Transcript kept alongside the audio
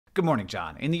Good morning,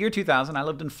 John. In the year 2000, I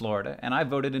lived in Florida, and I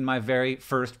voted in my very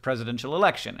first presidential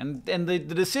election. And the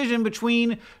decision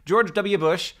between George W.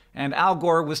 Bush and Al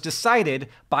Gore was decided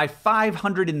by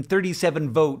 537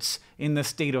 votes in the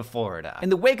state of Florida. In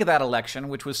the wake of that election,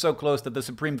 which was so close that the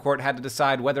Supreme Court had to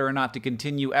decide whether or not to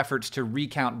continue efforts to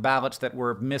recount ballots that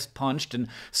were mispunched, and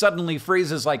suddenly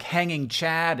phrases like hanging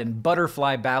Chad and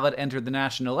butterfly ballot entered the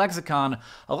national lexicon,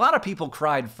 a lot of people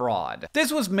cried fraud.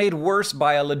 This was made worse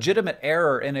by a legitimate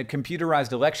error in a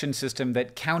computerized election system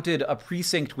that counted a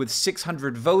precinct with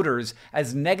 600 voters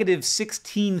as negative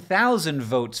 16,000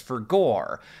 votes for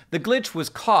Gore. The glitch was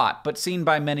caught, but seen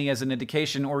by many as an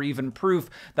indication or even proof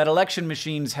that election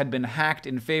machines had been hacked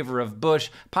in favor of Bush,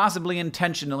 possibly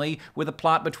intentionally, with a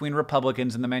plot between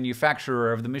Republicans and the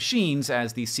manufacturer of the machines,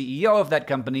 as the CEO of that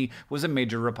company was a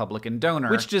major Republican donor.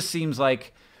 Which just seems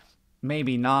like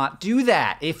maybe not do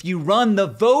that if you run the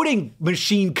voting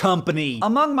machine company.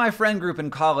 Among my friend group in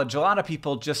college, a lot of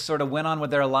people just sort of went on with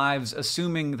their lives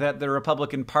assuming that the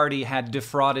Republican Party had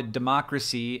defrauded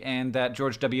democracy and that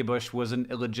George W. Bush was an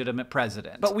illegitimate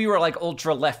president. But we were like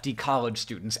ultra-lefty college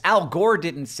students. Al Gore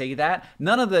didn't say that.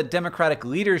 None of the Democratic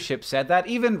leadership said that.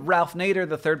 Even Ralph Nader,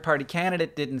 the third-party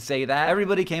candidate, didn't say that.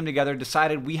 Everybody came together,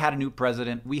 decided we had a new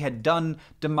president, we had done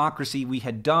democracy, we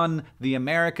had done the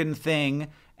American thing,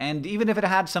 and even if it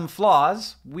had some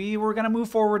flaws, we were going to move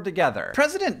forward together.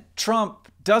 President Trump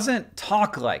doesn't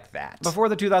talk like that. Before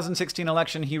the 2016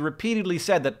 election, he repeatedly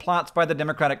said that plots by the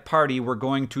Democratic Party were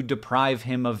going to deprive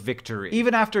him of victory.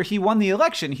 Even after he won the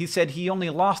election, he said he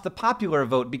only lost the popular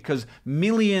vote because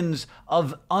millions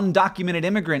of undocumented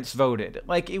immigrants voted.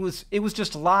 Like, it was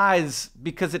just lies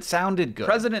because it sounded good.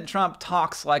 President Trump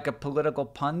talks like a political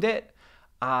pundit.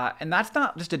 And that's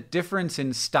not just a difference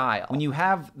in style. When you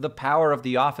have the power of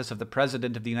the office of the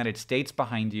President of the United States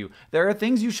behind you, there are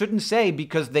things you shouldn't say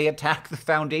because they attack the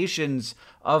foundations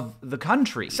of the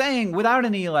country. Saying without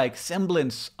any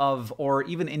semblance of or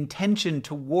even intention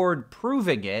toward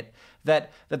proving it that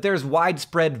there's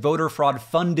widespread voter fraud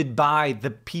funded by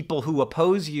the people who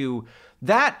oppose you,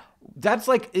 that's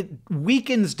it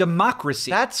weakens democracy.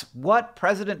 That's what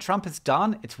President Trump has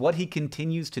done. It's what he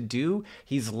continues to do.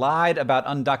 He's lied about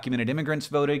undocumented immigrants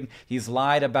voting. He's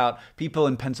lied about people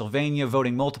in Pennsylvania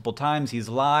voting multiple times. He's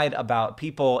lied about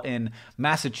people in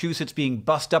Massachusetts being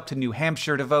bussed up to New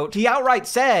Hampshire to vote. He outright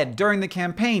said during the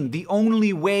campaign, the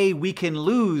only way we can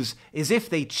lose is if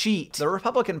they cheat. The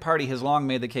Republican Party has long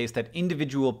made the case that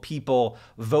individual people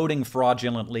voting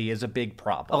fraudulently is a big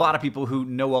problem. A lot of people who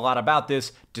know a lot about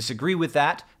this disagree with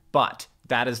that, but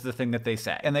that is the thing that they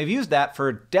say. And they've used that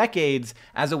for decades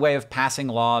as a way of passing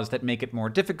laws that make it more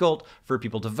difficult for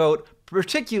people to vote,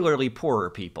 particularly poorer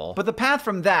people. But the path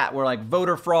from that, where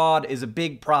voter fraud is a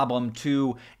big problem,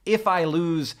 to if I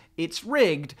lose, it's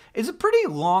rigged, is a pretty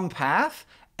long path.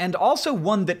 And also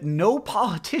one that no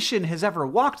politician has ever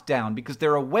walked down because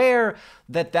they're aware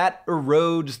that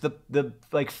erodes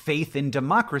the faith in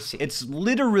democracy. It's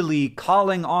literally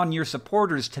calling on your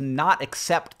supporters to not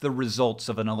accept the results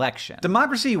of an election.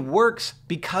 Democracy works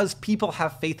because people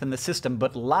have faith in the system,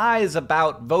 but lies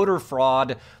about voter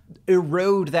fraud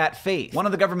erode that faith. One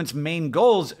of the government's main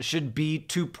goals should be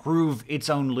to prove its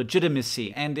own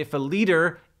legitimacy. And if a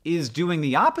leader is doing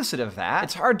the opposite of that,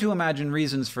 it's hard to imagine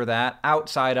reasons for that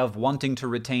outside of wanting to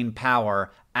retain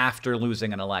power after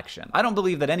losing an election. I don't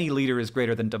believe that any leader is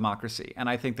greater than democracy, and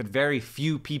I think that very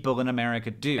few people in America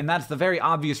do. And that's the very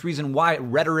obvious reason why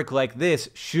rhetoric like this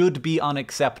should be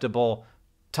unacceptable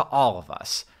to all of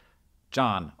us.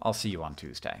 John, I'll see you on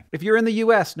Tuesday. If you're in the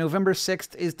US, November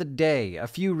 6th is the day. A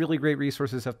few really great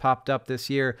resources have popped up this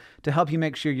year to help you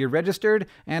make sure you're registered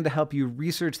and to help you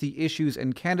research the issues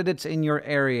and candidates in your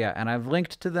area, and I've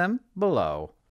linked to them below.